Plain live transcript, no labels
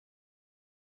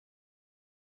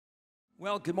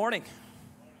Well, good morning.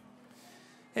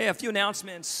 Hey, a few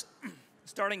announcements.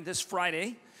 Starting this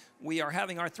Friday, we are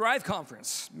having our Thrive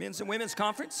Conference, Men's and Women's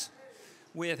Conference,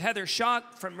 with Heather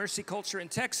Schott from Mercy Culture in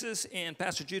Texas and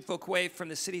Pastor Jude Fouquet from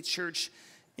the City Church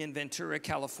in Ventura,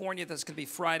 California. That's going to be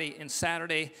Friday and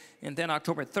Saturday. And then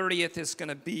October 30th is going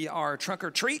to be our trunk or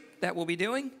treat that we'll be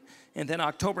doing. And then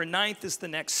October 9th is the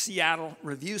next Seattle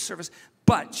review service.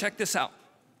 But check this out.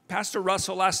 Pastor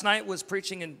Russell last night was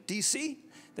preaching in D.C.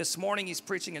 This morning he's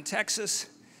preaching in Texas.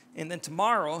 And then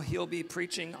tomorrow he'll be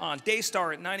preaching on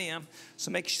Daystar at 9 a.m. So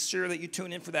make sure that you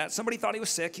tune in for that. Somebody thought he was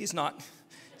sick. He's not.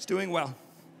 He's doing well.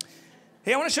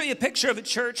 Hey, I want to show you a picture of a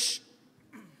church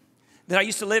that I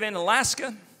used to live in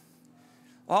Alaska,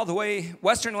 all the way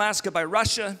western Alaska by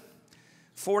Russia,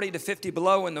 40 to 50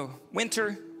 below in the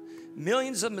winter,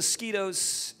 millions of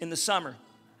mosquitoes in the summer.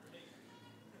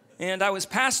 And I was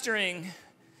pastoring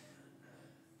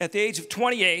at the age of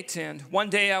 28, and one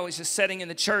day I was just sitting in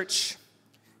the church,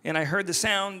 and I heard the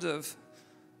sound of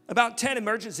about 10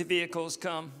 emergency vehicles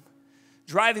come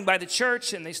driving by the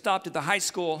church, and they stopped at the high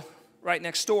school right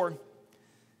next door.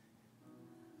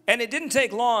 And it didn't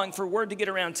take long for word to get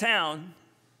around town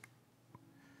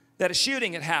that a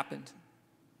shooting had happened.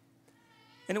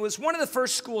 And it was one of the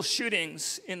first school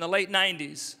shootings in the late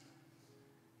 90s.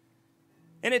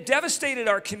 And it devastated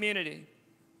our community.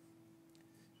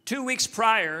 2 weeks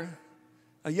prior,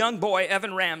 a young boy,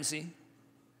 Evan Ramsey,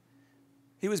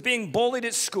 he was being bullied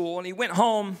at school, and he went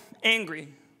home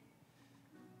angry.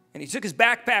 And he took his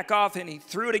backpack off and he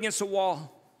threw it against a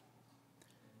wall.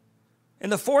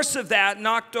 And the force of that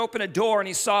knocked open a door, and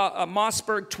he saw a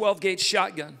Mossberg 12-gauge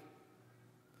shotgun.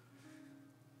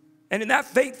 And in that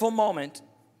fateful moment,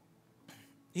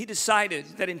 he decided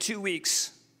that in 2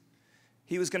 weeks,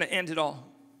 he was going to end it all.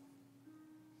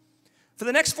 For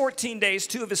the next 14 days,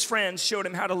 two of his friends showed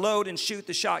him how to load and shoot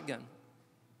the shotgun.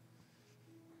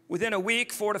 Within a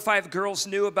week, 4 to 5 girls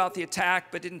knew about the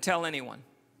attack but didn't tell anyone.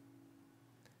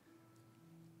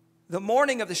 The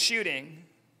morning of the shooting,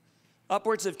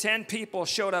 upwards of 10 people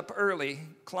showed up early,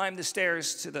 climbed the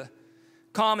stairs to the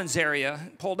commons area,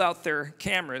 pulled out their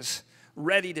cameras,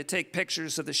 ready to take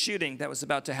pictures of the shooting that was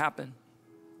about to happen.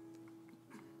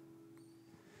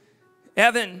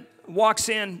 Evan walks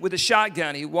in with a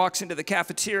shotgun. He walks into the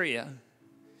cafeteria.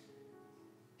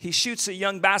 He shoots a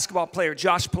young basketball player,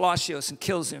 Josh Palacios, and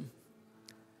kills him.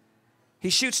 He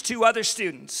shoots 2 other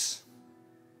students,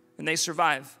 and they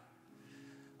survive.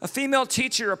 A female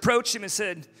teacher approached him and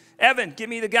said, "Evan, give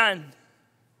me the gun."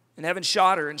 And Evan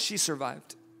shot her, and she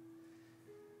survived.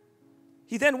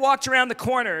 He then walked around the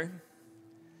corner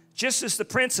just as the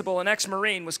principal, an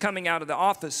ex-Marine, was coming out of the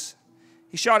office.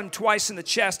 He shot him twice in the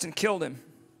chest and killed him.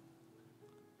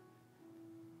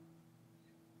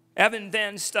 Evan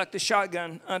then stuck the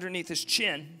shotgun underneath his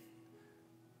chin,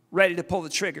 ready to pull the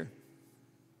trigger.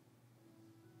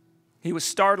 He was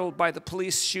startled by the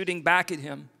police shooting back at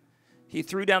him. He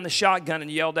threw down the shotgun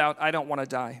and yelled out, "I don't want to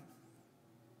die."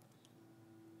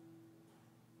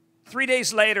 3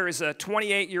 days later, as a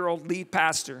 28-year-old lead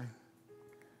pastor,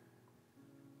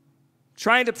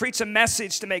 trying to preach a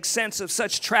message to make sense of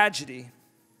such tragedy,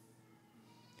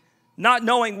 not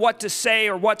knowing what to say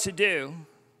or what to do,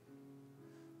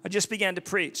 I just began to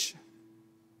preach.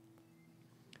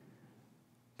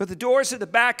 But the doors at the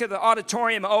back of the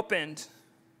auditorium opened,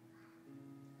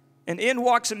 and in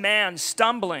walks a man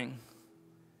stumbling,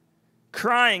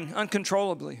 crying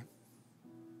uncontrollably.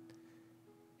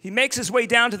 He makes his way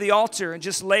down to the altar and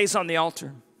just lays on the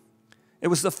altar. It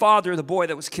was the father of the boy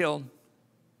that was killed.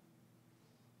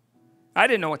 I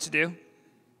didn't know what to do.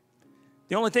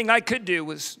 The only thing I could do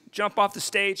was jump off the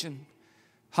stage and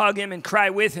hug him and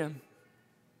cry with him.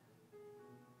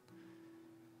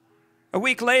 A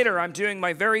week later, I'm doing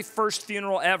my very first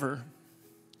funeral ever.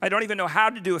 I don't even know how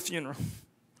to do a funeral.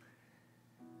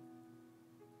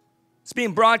 It's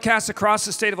being broadcast across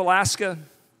the state of Alaska,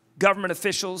 government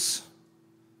officials.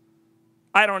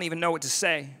 I don't even know what to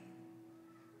say.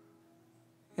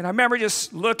 And I remember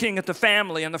just looking at the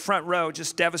family on the front row,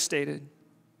 just devastated.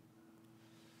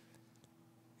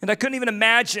 And I couldn't even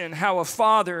imagine how a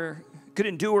father could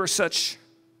endure such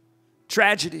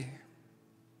tragedy.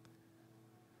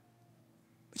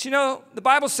 But you know, the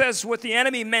Bible says what the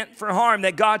enemy meant for harm,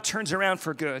 that God turns around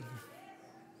for good.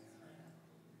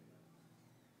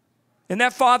 And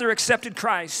that father accepted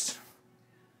Christ.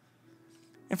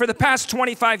 And for the past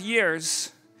 25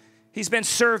 years, he's been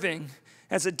serving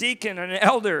as a deacon and an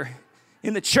elder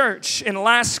in the church in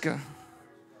Alaska.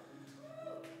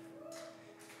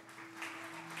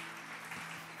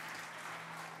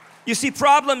 You see,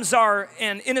 problems are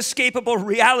an inescapable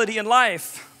reality in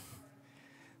life.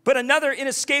 But another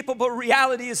inescapable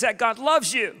reality is that God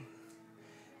loves you.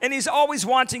 And he's always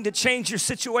wanting to change your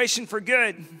situation for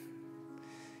good.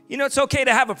 You know, it's okay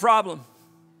to have a problem.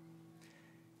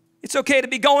 It's okay to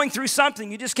be going through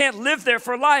something. You just can't live there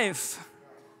for life.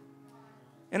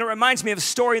 And it reminds me of a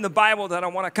story in the Bible that I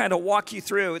want to kind of walk you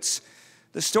through. It's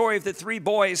the story of the 3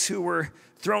 boys who were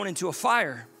thrown into a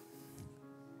fire.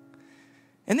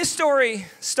 And this story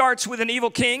starts with an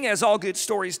evil king, as all good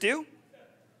stories do.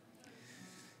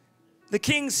 The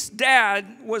king's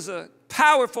dad was a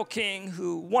powerful king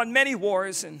who won many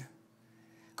wars and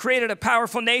created a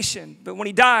powerful nation. But when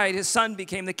he died, his son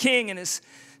became the king, and his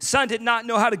son did not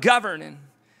know how to govern. And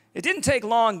it didn't take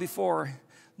long before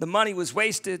the money was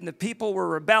wasted and the people were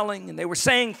rebelling, and they were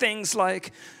saying things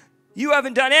like, "You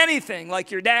haven't done anything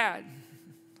like your dad."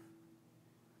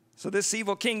 So this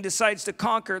evil king decides to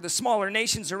conquer the smaller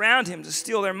nations around him to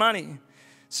steal their money.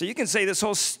 So you can say this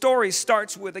whole story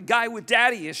starts with a guy with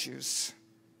daddy issues.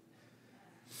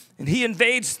 And he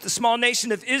invades the small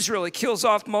nation of Israel. He kills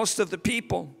off most of the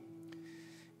people.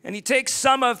 And he takes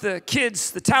some of the kids,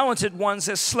 the talented ones,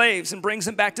 as slaves and brings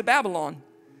them back to Babylon.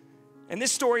 And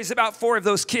this story is about 4 of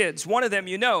those kids. One of them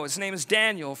you know, his name is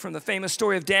Daniel, from the famous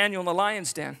story of Daniel in the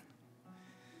lion's den.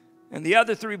 And the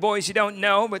other 3 boys you don't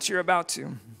know, but you're about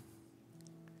to.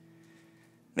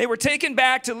 They were taken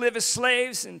back to live as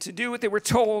slaves and to do what they were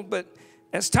told, but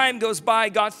as time goes by,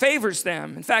 God favors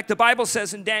them. In fact, the Bible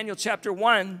says in Daniel chapter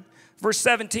 1, verse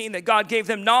 17, that God gave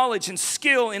them knowledge and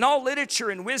skill in all literature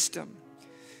and wisdom.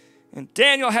 And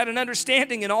Daniel had an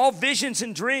understanding in all visions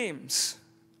and dreams.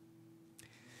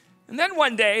 And then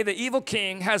one day, the evil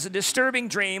king has a disturbing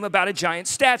dream about a giant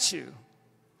statue.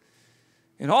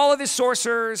 And all of his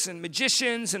sorcerers and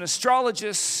magicians and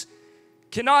astrologists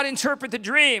cannot interpret the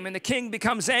dream, and the king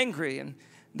becomes angry, and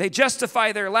they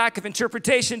justify their lack of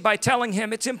interpretation by telling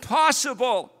him it's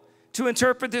impossible to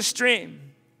interpret this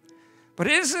dream. But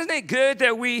isn't it good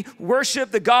that we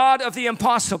worship the God of the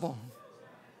impossible?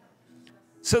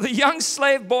 So the young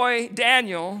slave boy,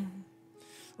 Daniel,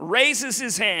 raises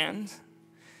his hand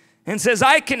and says,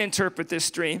 "I can interpret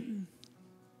this dream."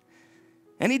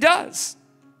 And he does.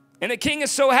 And the king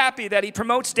is so happy that he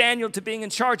promotes Daniel to being in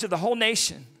charge of the whole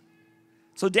nation.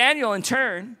 So Daniel, in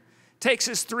turn, takes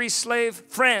his 3 slave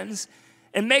friends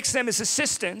and makes them his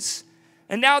assistants.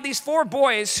 And now these 4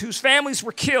 boys whose families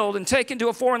were killed and taken to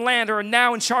a foreign land are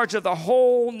now in charge of the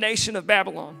whole nation of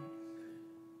Babylon.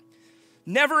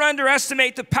 Never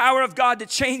underestimate the power of God to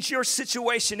change your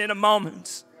situation in a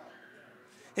moment.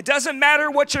 It doesn't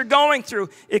matter what you're going through.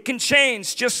 It can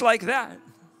change just like that.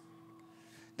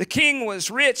 The king was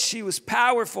rich, he was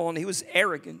powerful, and he was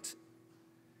arrogant.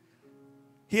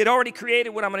 He had already created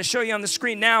what I'm going to show you on the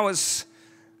screen now is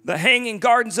the Hanging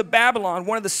Gardens of Babylon,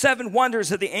 one of the 7 wonders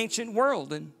of the ancient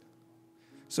world. And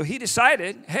so he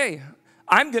decided, hey,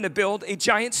 I'm going to build a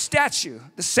giant statue,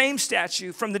 the same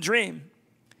statue from the dream.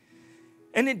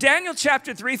 And in Daniel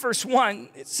chapter 3, verse 1,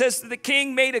 it says that the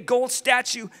king made a gold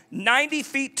statue 90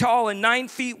 feet tall and 9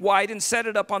 feet wide and set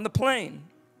it up on the plain.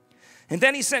 And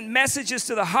then he sent messages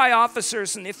to the high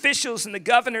officers and the officials and the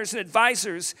governors and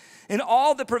advisors and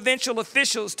all the provincial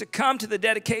officials to come to the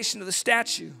dedication of the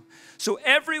statue. So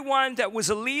everyone that was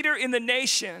a leader in the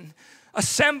nation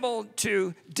assembled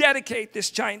to dedicate this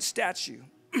giant statue.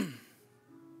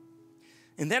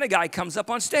 And then a guy comes up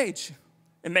on stage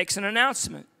and makes an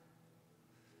announcement.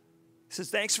 He says,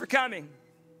 "Thanks for coming.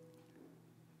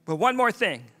 But one more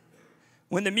thing.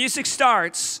 When the music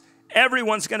starts,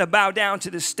 everyone's going to bow down to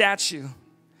this statue.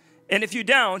 And if you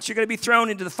don't, you're going to be thrown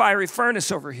into the fiery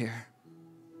furnace over here."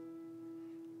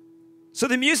 So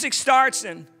the music starts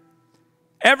and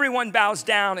everyone bows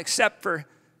down except for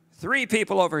 3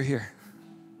 people over here.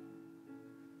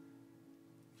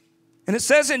 And it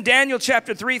says in Daniel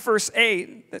chapter 3, verse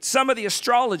 8, that some of the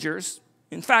astrologers,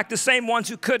 in fact, the same ones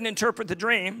who couldn't interpret the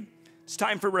dream, it's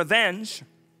time for revenge.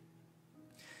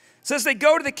 It says they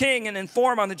go to the king and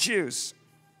inform on the Jews.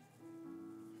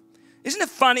 Isn't it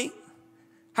funny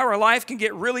how our life can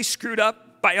get really screwed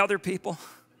up by other people?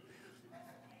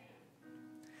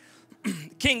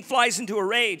 The king flies into a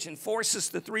rage and forces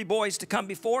the 3 boys to come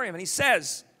before him. And he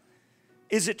says,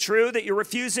 "Is it true that you're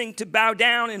refusing to bow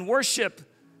down and worship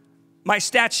my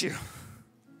statue?"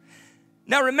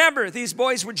 Now remember, these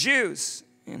boys were Jews.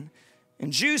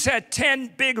 And Jews had 10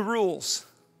 big rules.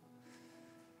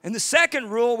 And the second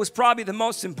rule was probably the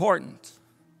most important.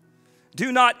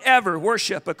 Do not ever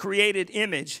worship a created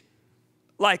image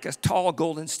like a tall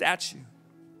golden statue.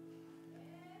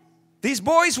 These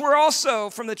boys were also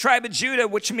from the tribe of Judah,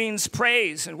 which means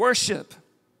praise and worship.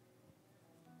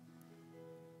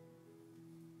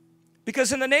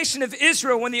 Because in the nation of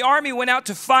Israel, when the army went out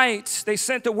to fight, they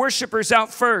sent the worshipers out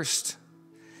first.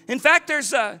 In fact,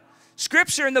 there's a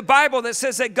scripture in the Bible that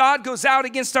says that God goes out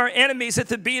against our enemies at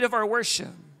the beat of our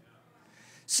worship.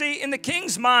 See, in the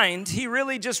king's mind, he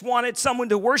really just wanted someone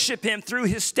to worship him through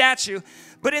his statue.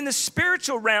 But in the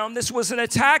spiritual realm, this was an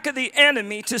attack of the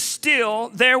enemy to steal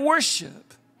their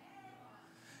worship.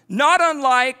 Not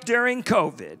unlike during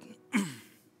COVID,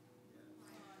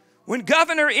 when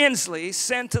Governor Inslee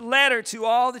sent a letter to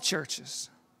all the churches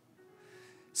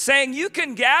saying, you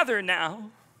can gather now,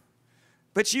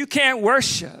 but you can't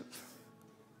worship.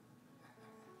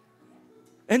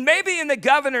 And maybe in the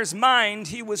governor's mind,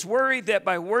 he was worried that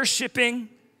by worshiping,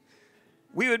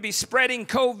 we would be spreading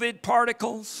COVID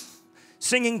particles,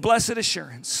 singing Blessed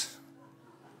Assurance.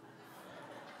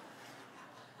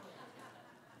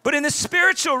 But in the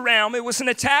spiritual realm, it was an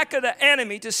attack of the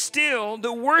enemy to steal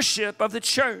the worship of the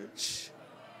church.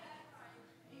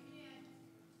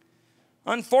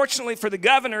 Unfortunately for the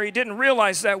governor, he didn't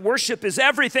realize that worship is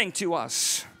everything to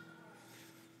us.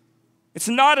 It's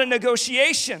not a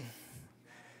negotiation.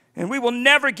 And we will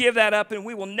never give that up, and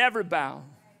we will never bow.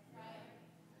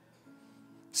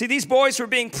 See, these boys were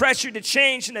being pressured to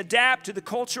change and adapt to the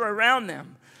culture around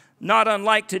them, not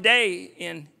unlike today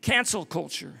in cancel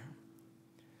culture.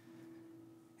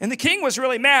 And the king was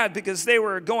really mad because they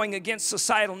were going against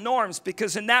societal norms,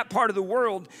 because in that part of the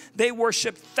world, they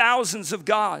worshiped thousands of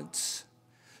gods.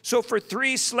 So for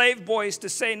 3 slave boys to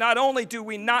say, not only do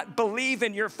we not believe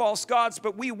in your false gods,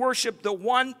 but we worship the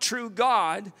one true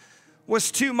God,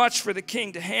 was too much for the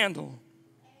king to handle.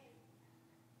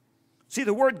 See,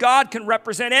 the word God can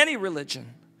represent any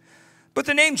religion, but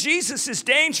the name Jesus is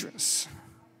dangerous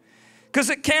because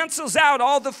it cancels out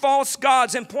all the false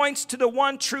gods and points to the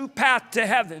one true path to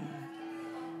heaven.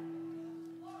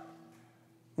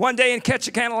 One day in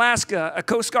Ketchikan, Alaska, a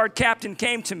Coast Guard captain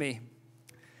came to me.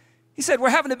 He said,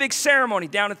 we're having a big ceremony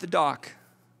down at the dock.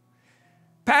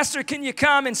 Pastor, can you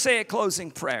come and say a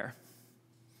closing prayer?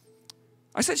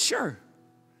 I said, sure.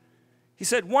 He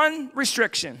said, one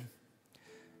restriction.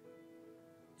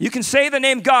 You can say the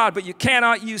name God, but you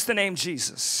cannot use the name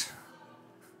Jesus.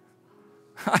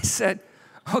 I said,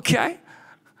 okay.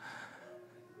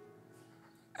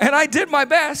 And I did my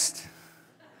best.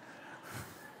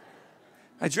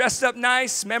 I dressed up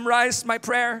nice, memorized my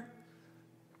prayer.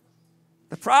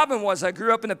 The problem was I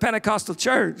grew up in a Pentecostal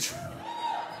church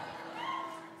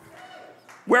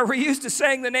where we're used to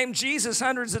saying the name Jesus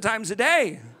hundreds of times a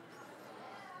day.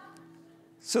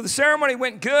 So the ceremony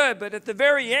went good, but at the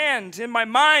very end, in my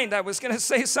mind, I was going to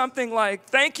say something like,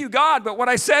 thank you, God, but what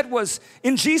I said was,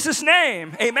 in Jesus'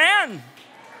 name, amen.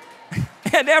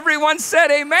 And everyone said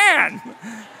amen.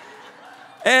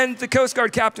 And the Coast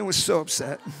Guard captain was so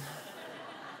upset.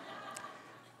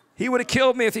 He would have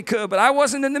killed me if he could, but I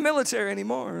wasn't in the military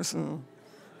anymore, so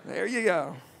there you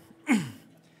go.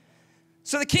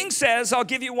 So the king says, I'll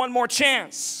give you one more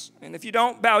chance. And if you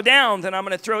don't bow down, then I'm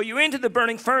going to throw you into the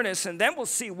burning furnace, and then we'll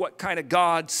see what kind of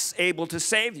God's able to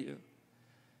save you.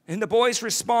 And the boys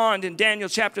respond in Daniel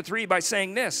chapter 3 by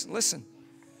saying this, listen,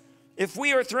 if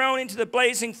we are thrown into the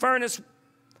blazing furnace,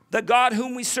 the God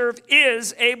whom we serve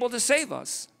is able to save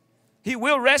us. He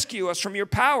will rescue us from your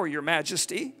power, your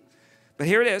majesty. But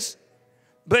here it is.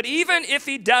 But even if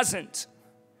he doesn't,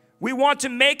 we want to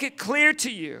make it clear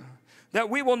to you that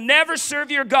we will never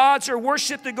serve your gods or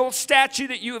worship the gold statue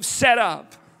that you have set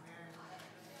up.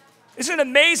 Isn't it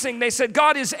amazing? They said,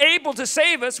 God is able to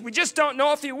save us. We just don't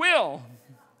know if he will.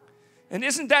 And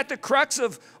isn't that the crux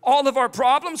of all of our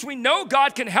problems? We know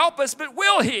God can help us, but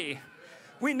will he?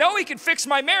 We know he can fix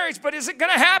my marriage, but is it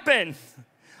going to happen?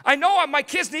 I know my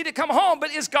kids need to come home,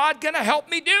 but is God going to help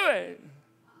me do it?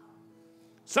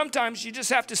 Sometimes you just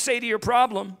have to say to your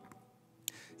problem,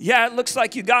 yeah, it looks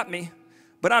like you got me,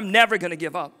 but I'm never going to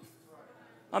give up.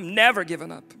 I'm never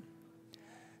giving up.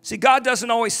 See, God doesn't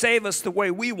always save us the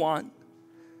way we want,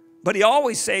 but he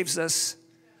always saves us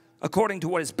according to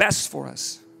what is best for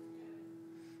us.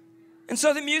 And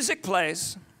so the music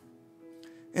plays,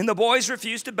 and the boys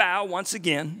refuse to bow once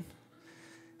again.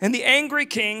 And the angry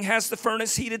king has the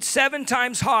furnace heated 7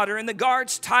 times hotter, and the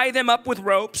guards tie them up with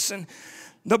ropes, and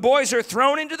the boys are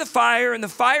thrown into the fire, and the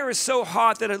fire is so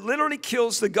hot that it literally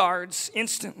kills the guards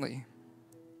instantly.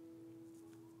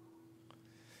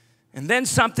 And then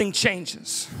something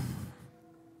changes.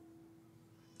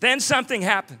 Then something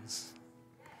happens.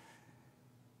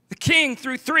 The king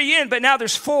threw 3 in, but now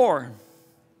there's 4.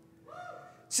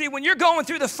 See, when you're going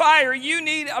through the fire, you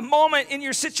need a moment in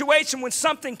your situation when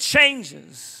something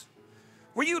changes,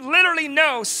 where you literally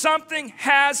know something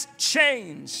has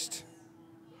changed.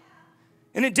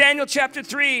 And in Daniel chapter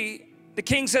 3, the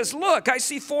king says, look, I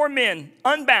see 4 men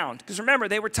unbound. Because remember,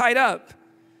 they were tied up,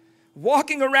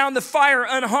 walking around the fire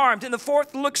unharmed. And the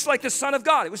 4th looks like the Son of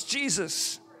God. It was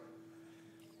Jesus.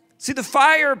 See, the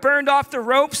fire burned off the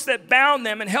ropes that bound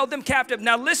them and held them captive.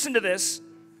 Now listen to this.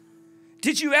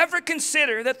 Did you ever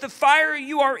consider that the fire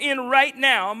you are in right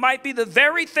now might be the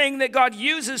very thing that God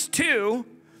uses to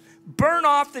burn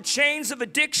off the chains of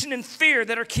addiction and fear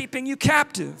that are keeping you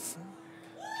captive?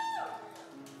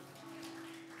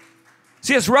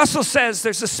 See, as Russell says,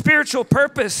 there's a spiritual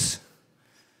purpose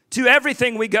to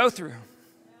everything we go through.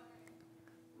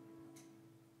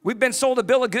 We've been sold a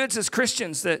bill of goods as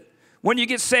Christians that when you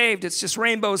get saved, it's just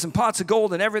rainbows and pots of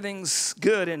gold and everything's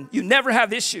good and you never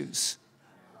have issues.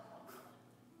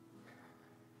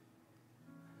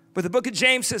 But the book of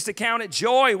James says to count it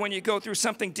joy when you go through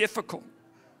something difficult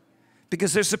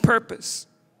because there's a purpose.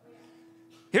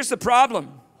 Here's the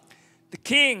problem. The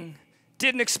king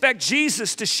didn't expect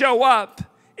Jesus to show up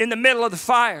in the middle of the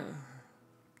fire.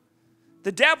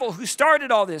 The devil who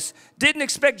started all this didn't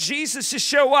expect Jesus to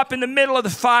show up in the middle of the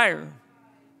fire.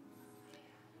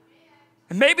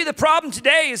 And maybe the problem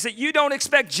today is that you don't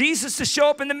expect Jesus to show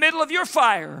up in the middle of your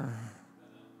fire.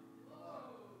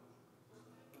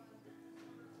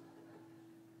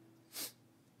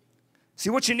 See,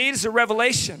 what you need is a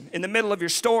revelation in the middle of your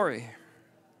story.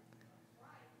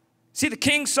 See, the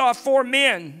king saw 4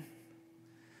 men,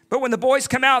 but when the boys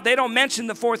come out, they don't mention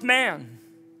the 4th man.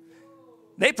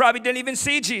 They probably didn't even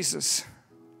see Jesus.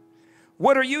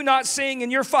 What are you not seeing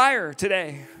in your fire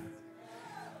today?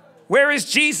 Where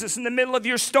is Jesus in the middle of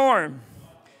your storm?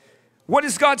 What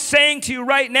is God saying to you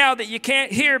right now that you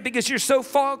can't hear because you're so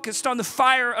focused on the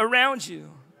fire around you?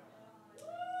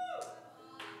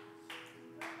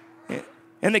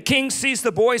 And the king sees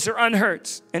the boys are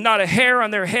unhurt, and not a hair on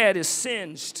their head is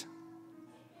singed.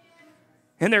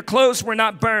 And their clothes were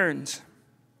not burned.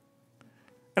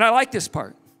 And I like this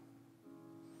part.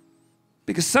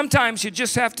 Because sometimes you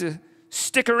just have to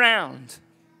stick around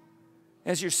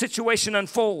as your situation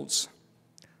unfolds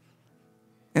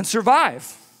and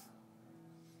survive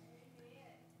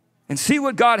and see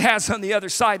what God has on the other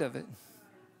side of it.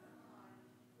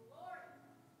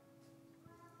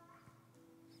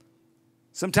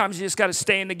 Sometimes you just got to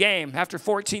stay in the game. After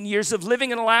 14 years of living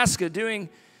in Alaska doing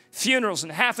funerals,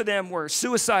 and half of them were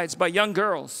suicides by young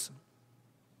girls,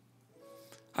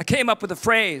 I came up with a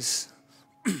phrase,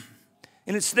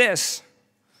 and it's this: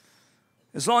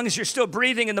 as long as you're still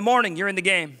breathing in the morning, you're in the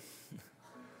game.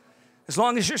 As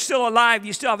long as you're still alive,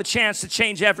 you still have a chance to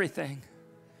change everything.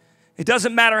 It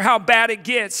doesn't matter how bad it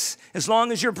gets, as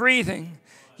long as you're breathing,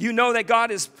 you know that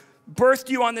God has birthed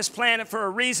you on this planet for a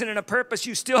reason and a purpose.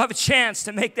 You still have a chance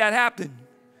to make that happen,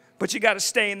 but you got to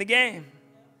stay in the game.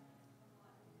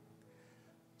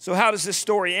 So how does this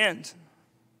story end?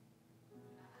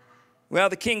 Well,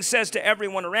 the king says to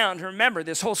everyone around, remember,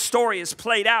 this whole story is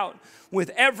played out with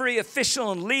every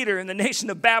official and leader in the nation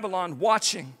of Babylon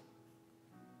watching.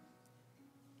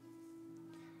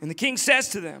 And the king says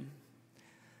to them,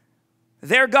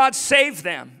 their God saved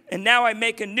them, and now I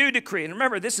make a new decree. And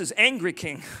remember, this is angry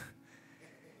king.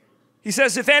 He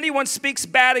says, if anyone speaks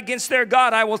bad against their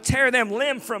God, I will tear them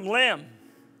limb from limb.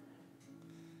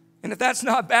 And if that's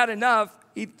not bad enough,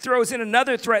 he throws in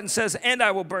another threat and says, and I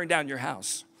will burn down your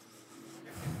house.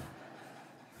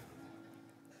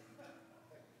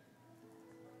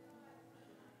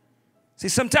 See,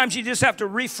 sometimes you just have to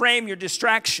reframe your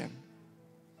distraction.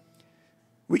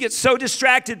 We get so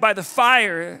distracted by the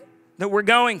fire that we're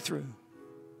going through.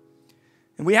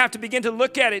 And we have to begin to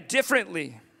look at it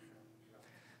differently.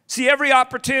 See, every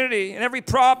opportunity and every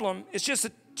problem is just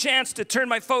a chance to turn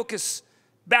my focus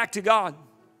back to God.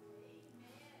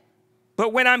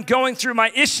 But when I'm going through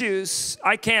my issues,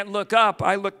 I can't look up,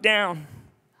 I look down.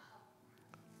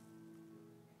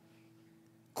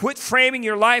 Quit framing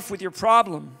your life with your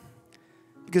problem,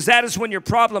 because that is when your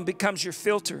problem becomes your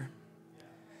filter.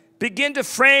 Begin to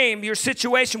frame your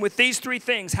situation with these 3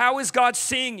 things. How is God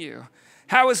seeing you?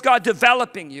 How is God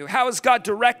developing you? How is God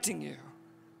directing you?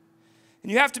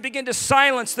 And you have to begin to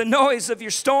silence the noise of your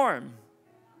storm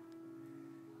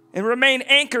and remain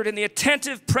anchored in the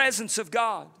attentive presence of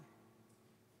God.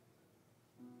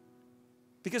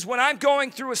 Because when I'm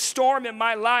going through a storm in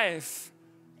my life,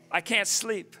 I can't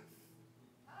sleep.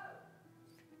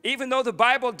 Even though the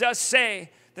Bible does say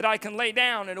that I can lay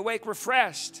down and awake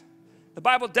refreshed. The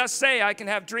Bible does say I can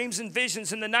have dreams and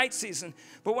visions in the night season.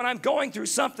 But when I'm going through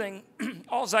something,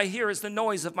 all I hear is the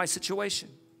noise of my situation.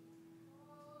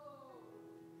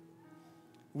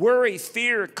 Worry,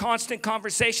 fear, constant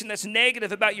conversation that's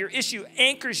negative about your issue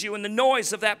anchors you in the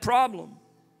noise of that problem.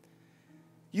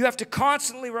 You have to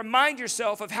constantly remind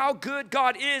yourself of how good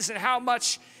God is and how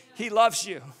much He loves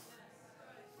you.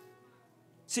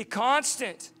 See,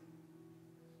 constant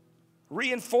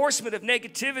reinforcement of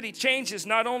negativity changes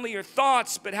not only your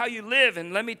thoughts, but how you live.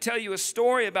 And let me tell you a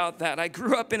story about that. I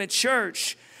grew up in a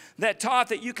church that taught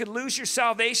that you could lose your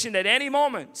salvation at any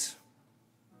moment.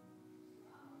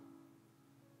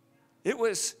 It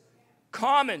was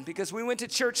common because we went to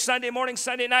church Sunday morning,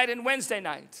 Sunday night, and Wednesday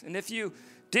night. And if you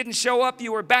didn't show up,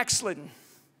 you were backslidden.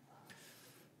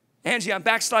 Angie, I'm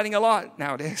backsliding a lot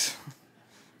nowadays.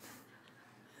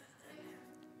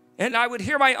 And I would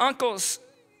hear my uncles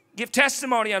give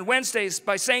testimony on Wednesdays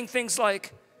by saying things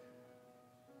like,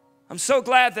 I'm so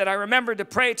glad that I remembered to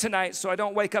pray tonight so I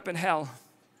don't wake up in hell.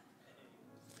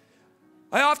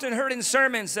 I often heard in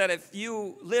sermons that if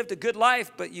you lived a good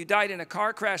life but you died in a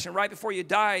car crash and right before you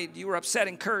died you were upset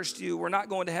and cursed, you were not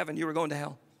going to heaven, you were going to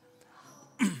hell.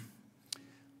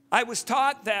 I was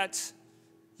taught that,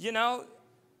 you know,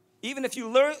 even if you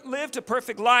lived a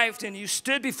perfect life and you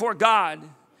stood before God,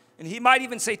 and He might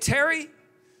even say, Terry,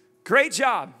 great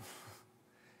job.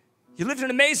 You lived an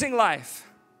amazing life.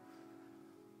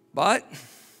 But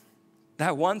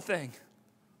that one thing.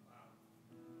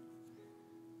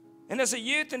 And as a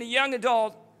youth and a young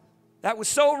adult, that was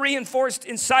so reinforced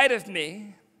inside of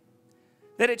me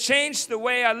that it changed the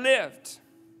way I lived.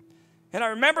 And I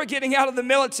remember getting out of the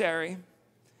military,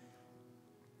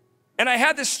 and I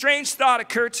had this strange thought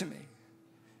occur to me.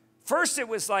 First, it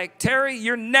was like, Terry,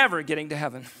 you're never getting to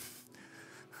heaven.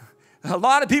 A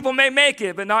lot of people may make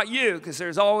it, but not you, because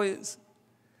there's always...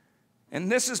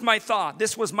 And this is my thought.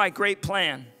 This was my great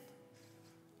plan.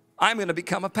 I'm going to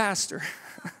become a pastor.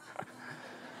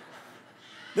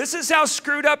 This is how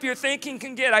screwed up your thinking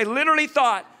can get. I literally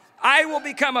thought, I will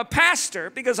become a pastor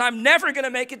because I'm never going to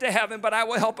make it to heaven, but I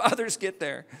will help others get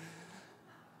there.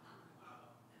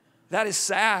 That is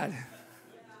sad.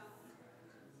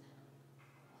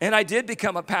 And I did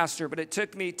become a pastor, but it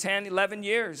took me 10, 11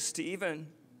 years to even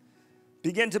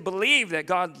begin to believe that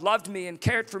God loved me and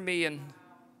cared for me. And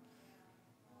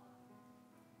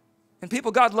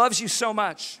people, God loves you so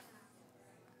much.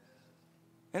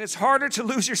 And it's harder to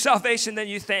lose your salvation than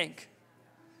you think.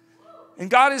 And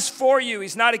God is for you.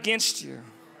 He's not against you.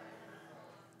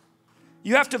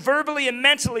 You have to verbally and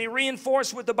mentally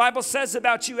reinforce what the Bible says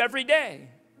about you every day.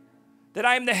 That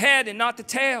I am the head and not the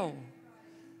tail.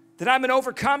 That I'm an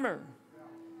overcomer.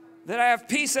 That I have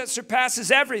peace that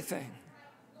surpasses everything.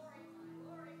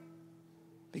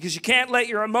 Because you can't let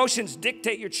your emotions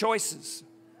dictate your choices.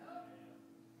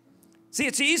 See,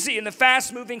 it's easy in the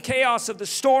fast-moving chaos of the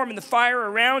storm and the fire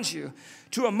around you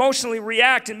to emotionally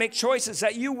react and make choices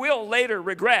that you will later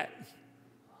regret.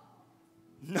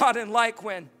 Not unlike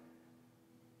when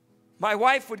my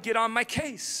wife would get on my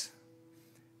case.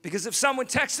 Because if someone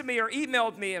texted me or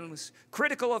emailed me and was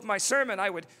critical of my sermon, I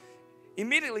would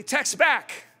immediately text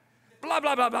back, blah,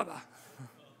 blah, blah, blah, blah.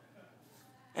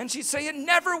 And she'd say, it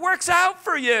never works out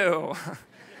for you.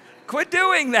 Quit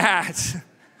doing that.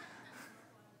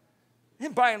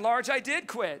 And by and large, I did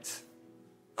quit.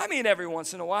 I mean, every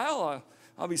once in a while,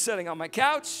 I'll be sitting on my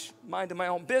couch, minding my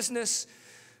own business,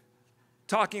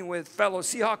 talking with fellow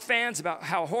Seahawk fans about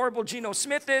how horrible Geno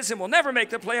Smith is and will never make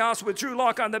the playoffs with Drew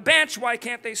Lock on the bench. Why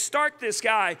can't they start this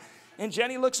guy? And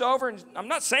Jenny looks over, and I'm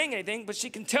not saying anything, but she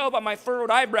can tell by my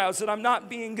furrowed eyebrows that I'm not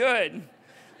being good.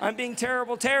 I'm being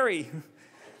terrible Terry.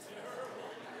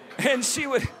 And she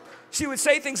would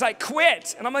say things like,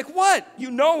 quit. And I'm like, what? You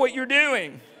know what you're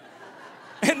doing.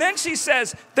 And then she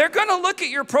says, they're going to look at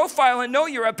your profile and know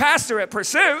you're a pastor at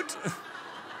Pursuit.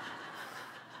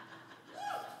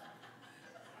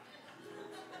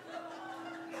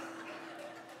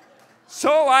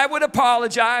 So I would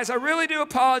apologize. I really do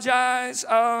apologize.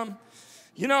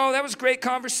 You know, that was a great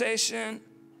conversation.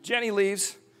 Jenny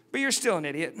leaves, but you're still an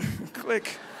idiot.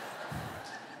 Click.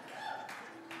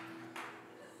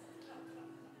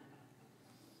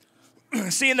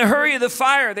 See, in the hurry of the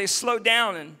fire, they slowed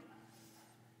down and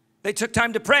they took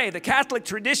time to pray. The Catholic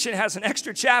tradition has an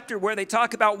extra chapter where they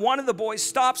talk about one of the boys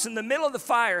stops in the middle of the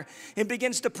fire and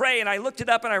begins to pray. And I looked it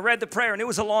up and I read the prayer, and it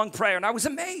was a long prayer. And I was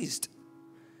amazed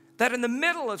that in the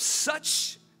middle of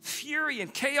such fury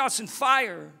and chaos and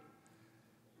fire,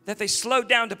 that they slowed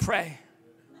down to pray.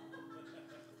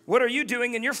 What are you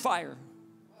doing in your fire?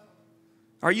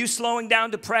 Are you slowing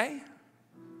down to pray?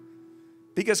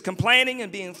 Because complaining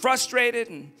and being frustrated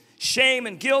and shame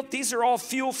and guilt, these are all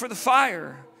fuel for the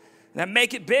fire that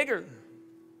make it bigger.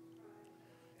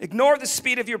 Ignore the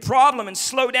speed of your problem and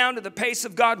slow down to the pace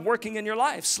of God working in your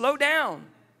life. Slow down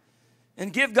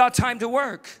and give God time to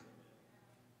work.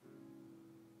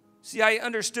 See, I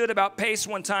understood about pace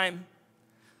one time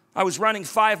I was running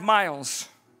 5 miles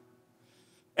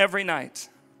every night.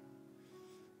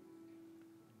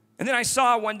 And then I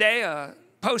saw one day a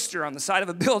poster on the side of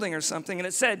a building or something, and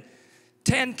it said,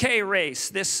 10K race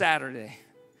this Saturday.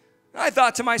 I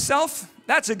thought to myself,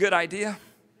 that's a good idea.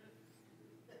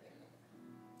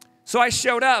 So I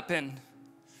showed up and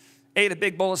ate a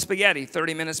big bowl of spaghetti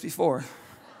 30 minutes before.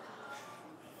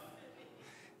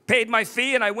 Paid my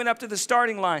fee, and I went up to the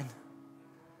starting line.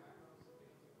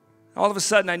 All of a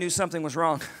sudden, I knew something was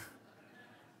wrong.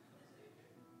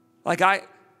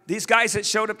 These guys that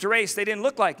showed up to race, they didn't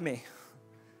look like me.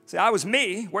 See, I was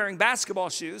me, wearing basketball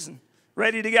shoes and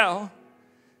ready to go.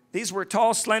 These were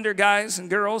tall, slender guys and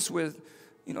girls with,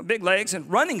 big legs and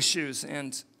running shoes,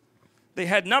 and they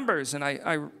had numbers, and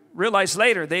I realized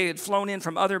later they had flown in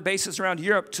from other bases around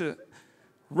Europe to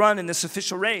run in this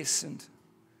official race, and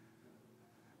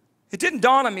it didn't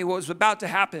dawn on me what was about to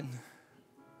happen.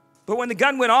 But when the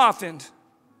gun went off and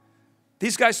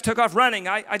these guys took off running,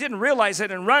 I didn't realize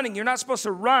that in running, you're not supposed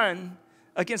to run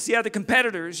against the other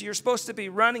competitors. You're supposed to be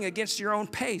running against your own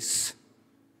pace.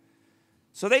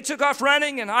 So they took off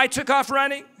running, and I took off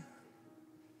running.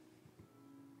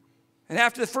 And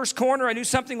after the first corner, I knew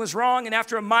something was wrong, and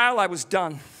after a mile, I was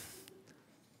done.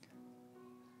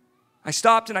 I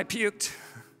stopped and I puked.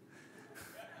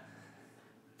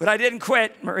 But I didn't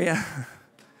quit, Maria.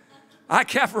 I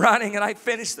kept running, and I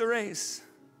finished the race.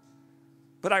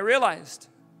 But I realized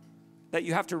that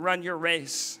you have to run your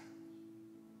race.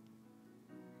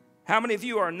 How many of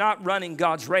you are not running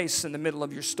God's race in the middle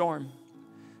of your storm?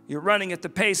 You're running at the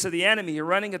pace of the enemy. You're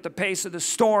running at the pace of the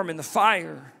storm and the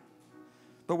fire.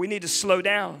 But we need to slow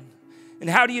down. And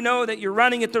how do you know that you're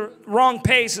running at the wrong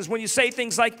pace? Is when you say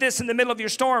things like this in the middle of your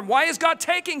storm. Why is God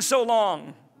taking so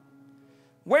long?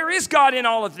 Where is God in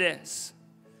all of this?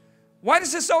 Why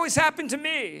does this always happen to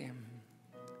me?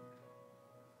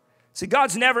 See,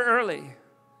 God's never early,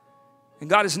 and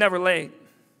God is never late.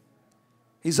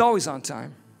 He's always on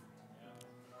time.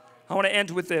 I want to end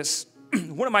with this.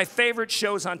 One of my favorite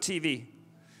shows on TV.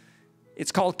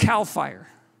 It's called CAL FIRE.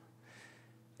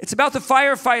 It's about the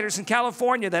firefighters in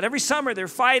California that every summer they're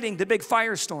fighting the big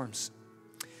firestorms.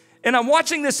 And I'm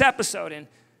watching this episode, and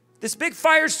this big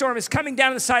firestorm is coming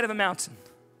down the side of a mountain.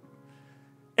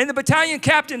 And the battalion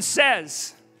captain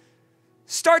says,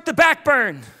 "Start the back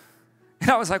burn." And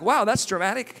I was like, wow, that's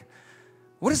dramatic.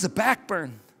 What is the back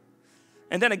burn?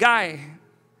 And then a guy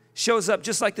shows up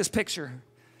just like this picture.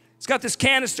 He's got this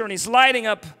canister, and he's lighting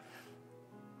up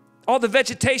all the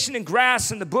vegetation and grass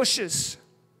and the bushes.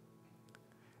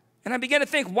 And I began to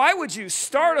think, why would you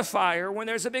start a fire when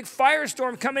there's a big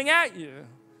firestorm coming at you?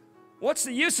 What's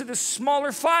the use of this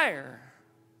smaller fire?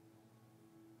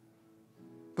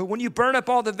 But when you burn up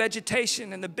all the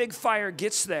vegetation and the big fire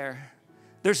gets there,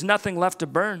 there's nothing left to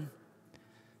burn.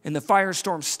 And the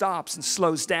firestorm stops and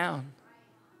slows down.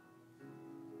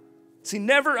 See,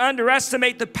 never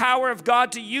underestimate the power of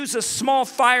God to use a small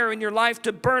fire in your life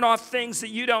to burn off things that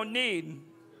you don't need.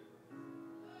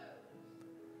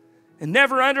 And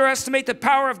never underestimate the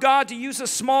power of God to use a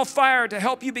small fire to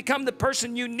help you become the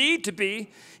person you need to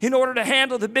be in order to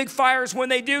handle the big fires when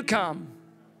they do come.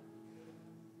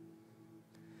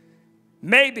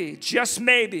 Maybe, just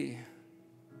maybe,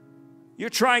 you're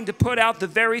trying to put out the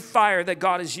very fire that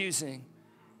God is using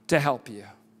to help you.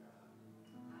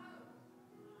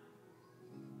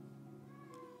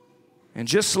 And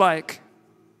just like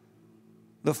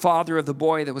the father of the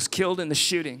boy that was killed in the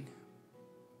shooting,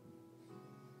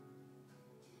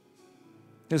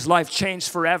 his life changed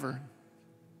forever,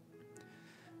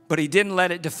 but he didn't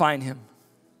let it define him.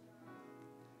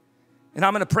 And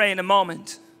I'm going to pray in a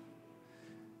moment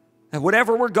that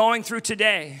whatever we're going through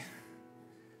today,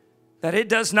 that it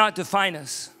does not define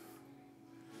us.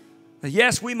 That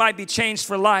yes, we might be changed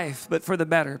for life, but for the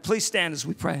better. Please stand as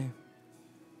we pray.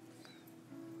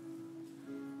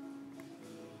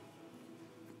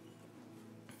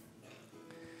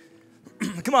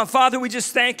 Come on, Father, we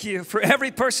just thank you for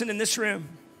every person in this room.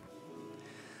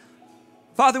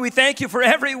 Father, we thank you for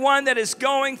everyone that is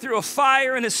going through a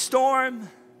fire and a storm.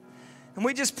 And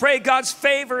we just pray God's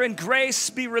favor and grace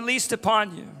be released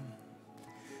upon you.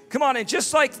 Come on, and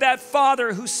just like that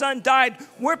father whose son died,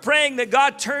 we're praying that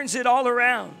God turns it all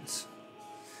around.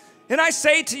 And I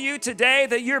say to you today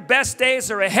that your best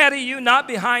days are ahead of you, not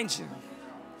behind you.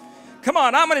 Come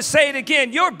on, I'm going to say it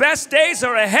again. Your best days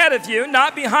are ahead of you,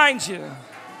 not behind you.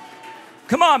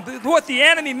 Come on, what the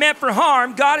enemy meant for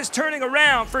harm, God is turning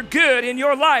around for good in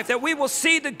your life, that we will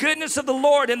see the goodness of the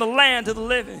Lord in the land of the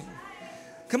living.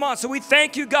 Come on, so we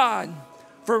thank you, God,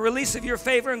 for a release of your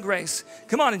favor and grace.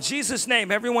 Come on, in Jesus' name,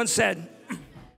 everyone said,